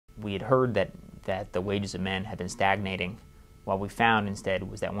We had heard that the wages of men had been stagnating. What we found instead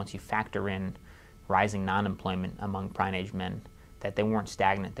was that once you factor in rising non-employment among prime age men, that they weren't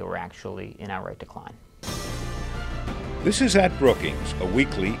stagnant, they were actually in outright decline. This is At Brookings, a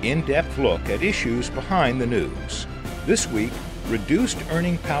weekly in-depth look at issues behind the news. This week, reduced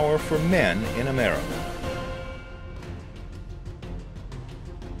earning power for men in America.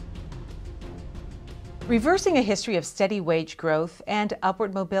 Reversing a history of steady wage growth and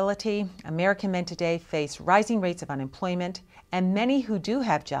upward mobility, American men today face rising rates of unemployment, and many who do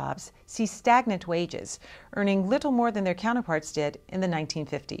have jobs see stagnant wages, earning little more than their counterparts did in the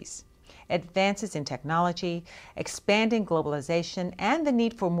 1950s. Advances in technology, expanding globalization, and the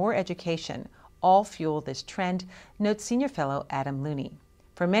need for more education all fuel this trend, notes senior fellow Adam Looney.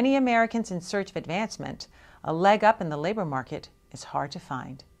 For many Americans in search of advancement, a leg up in the labor market is hard to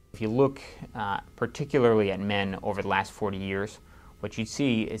find. If you look particularly at men over the last 40 years, what you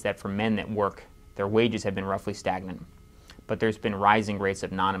see is that for men that work, their wages have been roughly stagnant, but there's been rising rates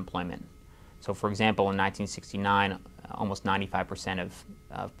of non-employment. So for example, in 1969, almost 95%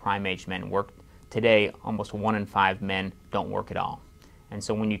 of prime-age men worked. Today, almost 1 in 5 men don't work at all. And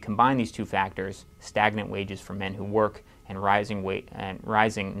so when you combine these two factors, stagnant wages for men who work and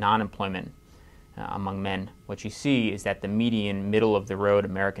rising non-employment among men, what you see is that the median middle-of-the-road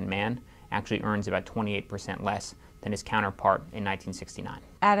American man actually earns about 28% less than his counterpart in 1969.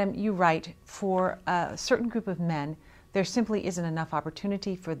 Adam, you write, for a certain group of men, there simply isn't enough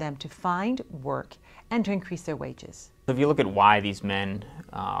opportunity for them to find work and to increase their wages. So if you look at why these men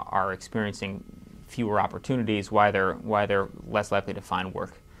are experiencing fewer opportunities, why they're less likely to find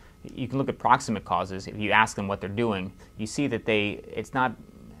work, you can look at proximate causes. If you ask them what they're doing, you see that it's not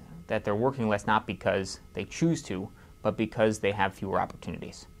that they're working less not because they choose to, but because they have fewer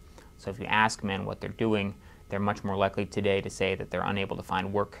opportunities. So if you ask men what they're doing, they're much more likely today to say that they're unable to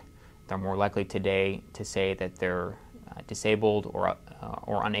find work. They're more likely today to say that they're disabled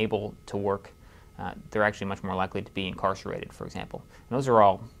or unable to work. They're actually much more likely to be incarcerated, for example. And those are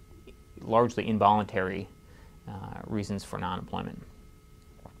all largely involuntary reasons for non-employment.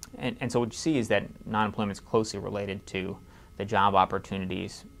 And so what you see is that non-employment is closely related to the job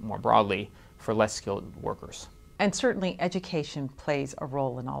opportunities more broadly for less skilled workers. And certainly education plays a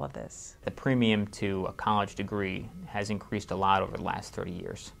role in all of this. The premium to a college degree has increased a lot over the last 30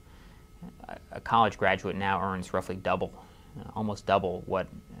 years. A college graduate now earns roughly double, almost double what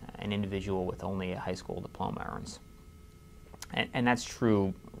an individual with only a high school diploma earns. And that's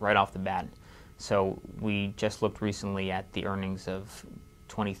true right off the bat. So we just looked recently at the earnings of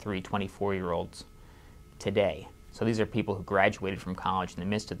 23, 24-year-olds today. So these are people who graduated from college in the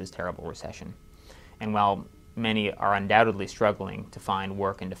midst of this terrible recession. And while many are undoubtedly struggling to find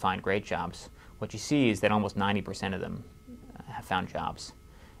work and to find great jobs, what you see is that almost 90% of them have found jobs.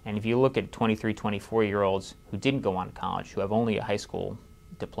 And if you look at 23, 24-year-olds who didn't go on to college, who have only a high school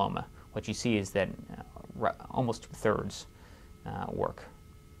diploma, what you see is that almost 2/3 work.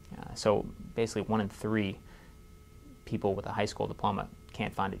 So basically 1 in 3 people with a high school diploma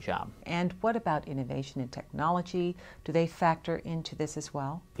can't find a job. And what about innovation and technology? Do they factor into this as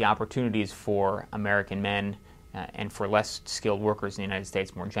well? The opportunities for American men and for less skilled workers in the United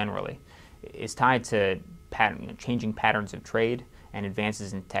States more generally is tied to changing patterns of trade and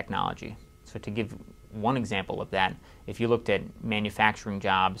advances in technology. So to give one example of that, if you looked at manufacturing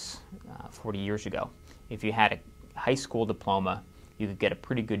jobs 40 years ago, if you had a high school diploma, you could get a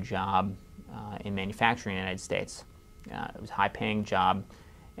pretty good job in manufacturing in the United States. It was a high-paying job,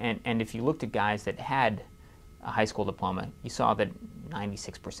 and if you looked at guys that had a high school diploma, you saw that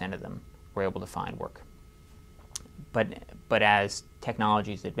 96% of them were able to find work. But as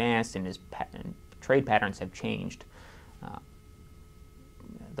technologies advanced and as trade patterns have changed,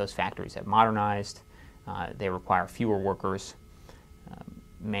 those factories have modernized. They require fewer workers.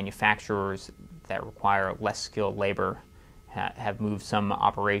 Manufacturers that require less skilled labor have moved some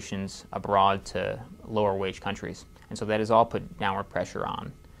operations abroad to lower wage countries. And so that has all put downward pressure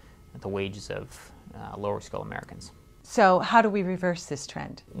on the wages of lower skilled Americans. So how do we reverse this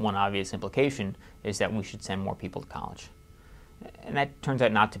trend? One obvious implication is that we should send more people to college. And that turns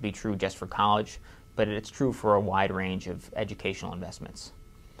out not to be true just for college, but it's true for a wide range of educational investments.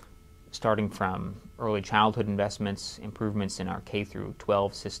 Starting from early childhood investments, improvements in our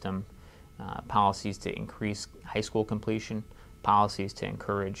K-12 system, policies to increase high school completion, policies to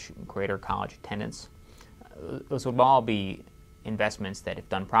encourage greater college attendance. Those would all be investments that, if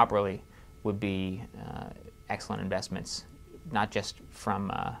done properly, would be excellent investments, not just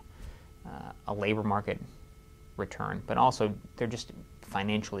from a labor market return, but also they're just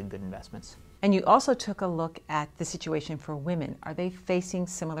financially good investments. And you also took a look at the situation for women. Are they facing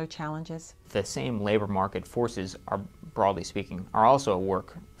similar challenges? The same labor market forces, are, broadly speaking, are also at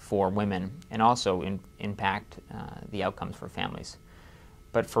work for women and also impact the outcomes for families.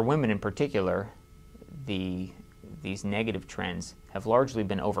 But for women in particular, these negative trends have largely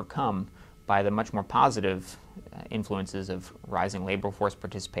been overcome by the much more positive influences of rising labor force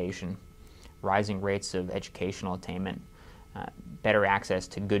participation, rising rates of educational attainment, better access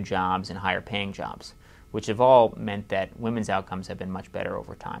to good jobs and higher paying jobs, which have all meant that women's outcomes have been much better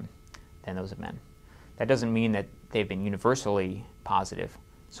over time than those of men. That doesn't mean that they've been universally positive.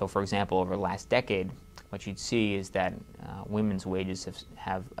 So for example, over the last decade, what you'd see is that women's wages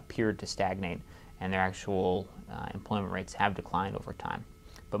have appeared to stagnate and their actual employment rates have declined over time.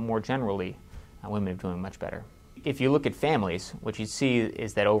 But more generally, women are doing much better. If you look at families, what you see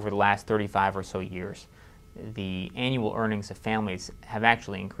is that over the last 35 or so years, the annual earnings of families have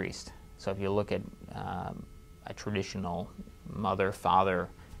actually increased. So if you look at a traditional mother, father,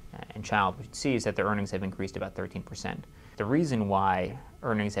 and child, what you see is that their earnings have increased about 13%. The reason why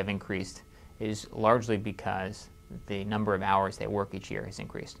earnings have increased is largely because the number of hours they work each year has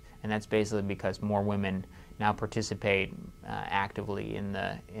increased. And that's basically because more women now participate actively in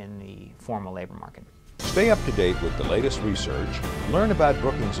the formal labor market. Stay up to date with the latest research, learn about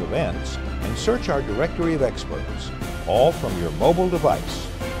Brookings events, and search our directory of experts, all from your mobile device.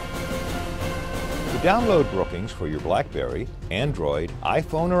 To download Brookings for your BlackBerry, Android,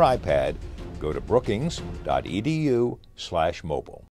 iPhone, or iPad, go to brookings.edu/mobile.